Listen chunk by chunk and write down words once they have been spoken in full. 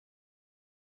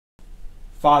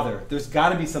Father, there's got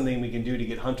to be something we can do to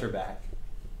get Hunter back.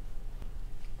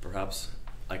 Perhaps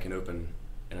I can open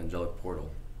an angelic portal,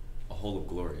 a hole of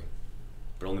glory,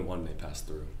 but only one may pass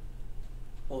through.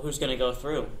 Well, who's going to go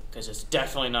through? Because it's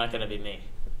definitely not going to be me.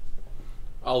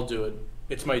 I'll do it.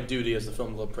 It's my duty as the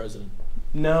film club president.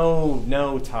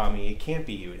 No, Tommy, it can't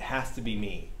be you. It has to be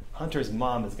me. Hunter's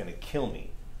mom is going to kill me.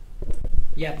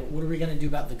 Yeah, but what are we going to do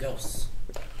about the ghosts?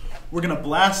 We're gonna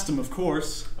blast him, of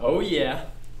course. Oh yeah.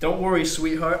 Don't worry,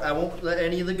 sweetheart. I won't let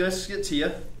any of the ghosts get to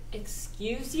you.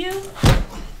 Excuse you?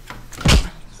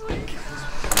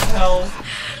 Hell.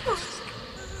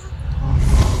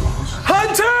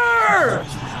 Hunter!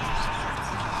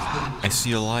 I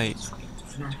see a light.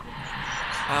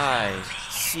 I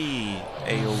see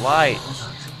a light.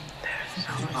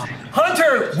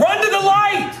 Hunter, run to the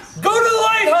light! Go to the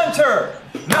light, Hunter!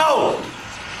 No!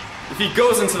 If he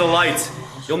goes into the light,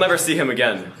 you'll never see him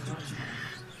again.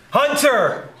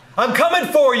 Hunter! I'm coming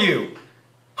for you!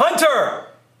 Hunter!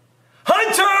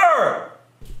 Hunter!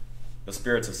 The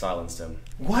spirits have silenced him.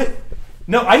 What?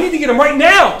 No, I need to get him right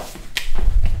now!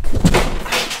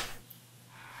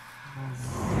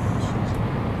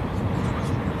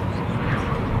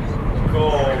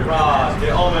 Kora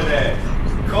de Omine!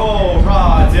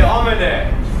 Kora de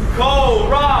Omine!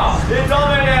 Kora de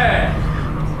Domine!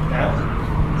 Now,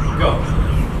 go.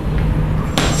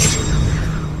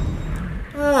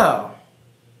 Oh.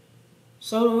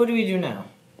 So what do we do now?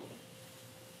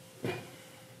 I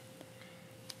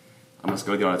must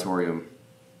go to the auditorium.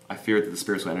 I fear that the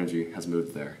spiritual energy has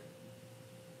moved there.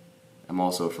 I'm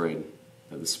also afraid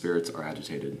that the spirits are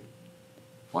agitated.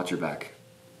 Watch your back.